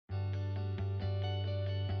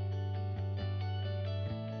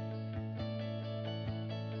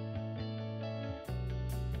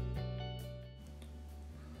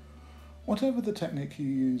Whatever the technique you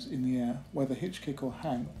use in the air, whether hitch kick or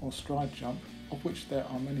hang or stride jump, of which there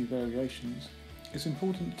are many variations, it's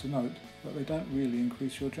important to note that they don't really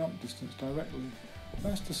increase your jump distance directly.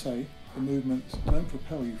 That's to say, the movements don't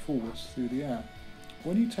propel you forwards through the air.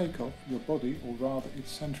 When you take off, your body, or rather its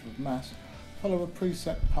centre of mass, follow a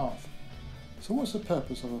preset path. So what's the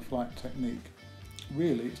purpose of a flight technique?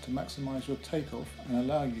 Really, it's to maximise your takeoff and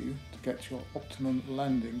allow you to get your optimum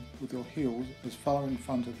landing with your heels as far in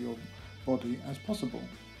front of your body as possible.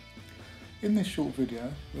 In this short video,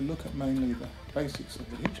 we'll look at mainly the basics of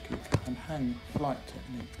the hitch kick and hang flight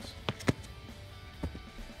techniques.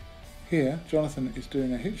 Here, Jonathan is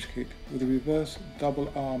doing a hitch kick with a reverse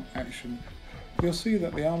double arm action. You'll see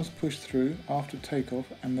that the arms push through after takeoff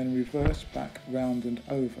and then reverse back round and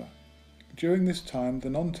over. During this time,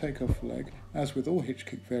 the non-takeoff leg, as with all hitch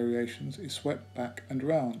kick variations, is swept back and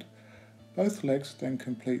round. Both legs then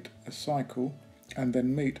complete a cycle and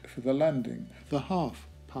then meet for the landing, the half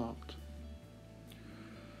part.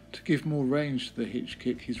 To give more range to the hitch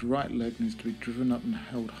kick, his right leg needs to be driven up and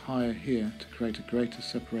held higher here to create a greater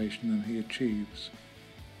separation than he achieves.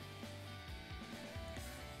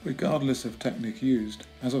 Regardless of technique used,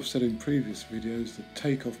 as I've said in previous videos, the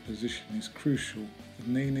takeoff position is crucial.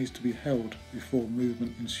 The knee needs to be held before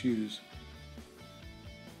movement ensues.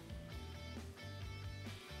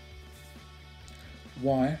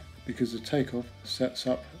 Why? Because the takeoff sets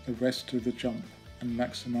up the rest of the jump and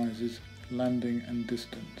maximises landing and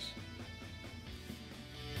distance.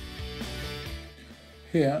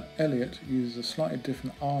 Here, Elliot uses a slightly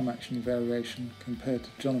different arm action variation compared to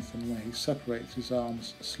Jonathan, where he separates his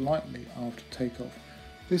arms slightly after takeoff.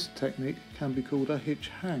 This technique can be called a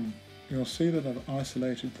hitch hang. You'll see that I've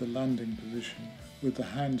isolated the landing position with the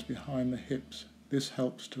hands behind the hips. This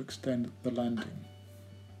helps to extend the landing.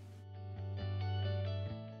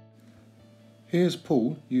 Here's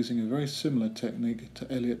Paul using a very similar technique to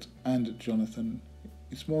Elliot and Jonathan.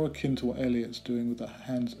 It's more akin to what Elliot's doing with the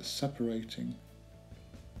hands separating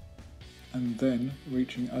and then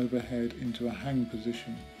reaching overhead into a hang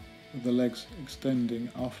position with the legs extending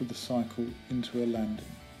after the cycle into a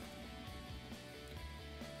landing.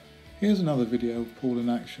 Here's another video of Paul in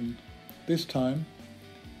action. This time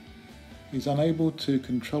he's unable to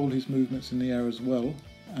control his movements in the air as well,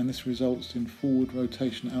 and this results in forward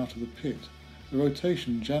rotation out of the pit. The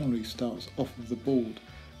rotation generally starts off of the board,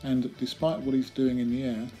 and despite what he's doing in the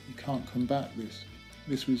air, he can't combat this.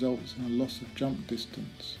 This results in a loss of jump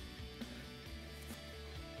distance.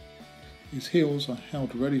 His heels are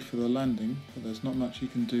held ready for the landing, but there's not much he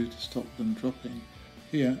can do to stop them dropping.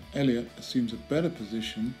 Here, Elliot assumes a better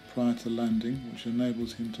position prior to landing, which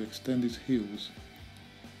enables him to extend his heels.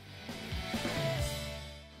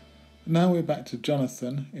 Now we're back to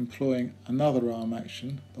Jonathan employing another arm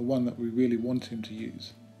action, the one that we really want him to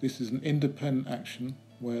use. This is an independent action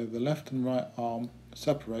where the left and right arm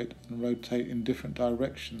separate and rotate in different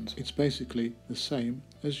directions. It's basically the same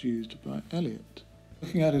as used by Elliot.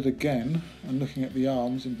 Looking at it again, and looking at the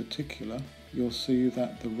arms in particular, you'll see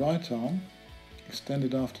that the right arm,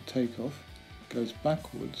 extended after takeoff, goes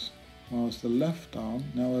backwards, whilst the left arm,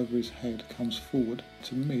 now over his head, comes forward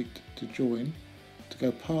to meet, to join, to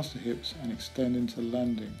go past the hips and extend into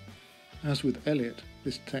landing. As with Elliot,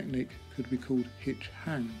 this technique could be called hitch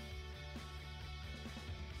hang.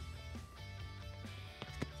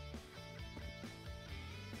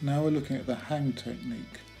 Now we're looking at the hang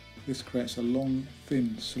technique. This creates a long,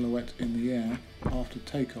 thin silhouette in the air after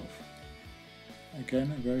takeoff.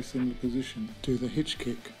 Again, a very similar position to the hitch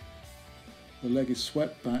kick. The leg is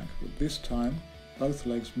swept back, but this time both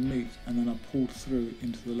legs meet and then are pulled through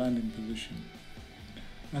into the landing position.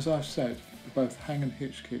 As I've said, for both hang and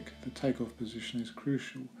hitch kick, the takeoff position is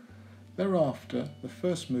crucial. Thereafter, the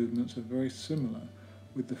first movements are very similar,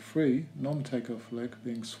 with the free, non-takeoff leg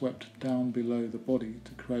being swept down below the body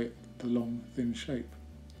to create the long, thin shape.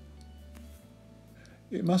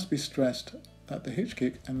 It must be stressed that the hitch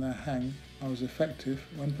kick and the hang are as effective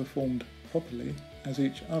when performed properly as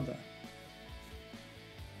each other.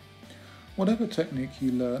 Whatever technique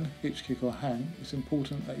you learn, hitch kick or hang, it's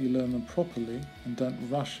important that you learn them properly and don't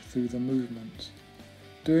rush through the movements.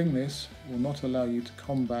 Doing this will not allow you to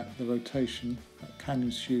combat the rotation that can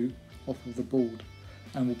ensue off of the board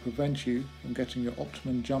and will prevent you from getting your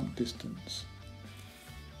optimum jump distance.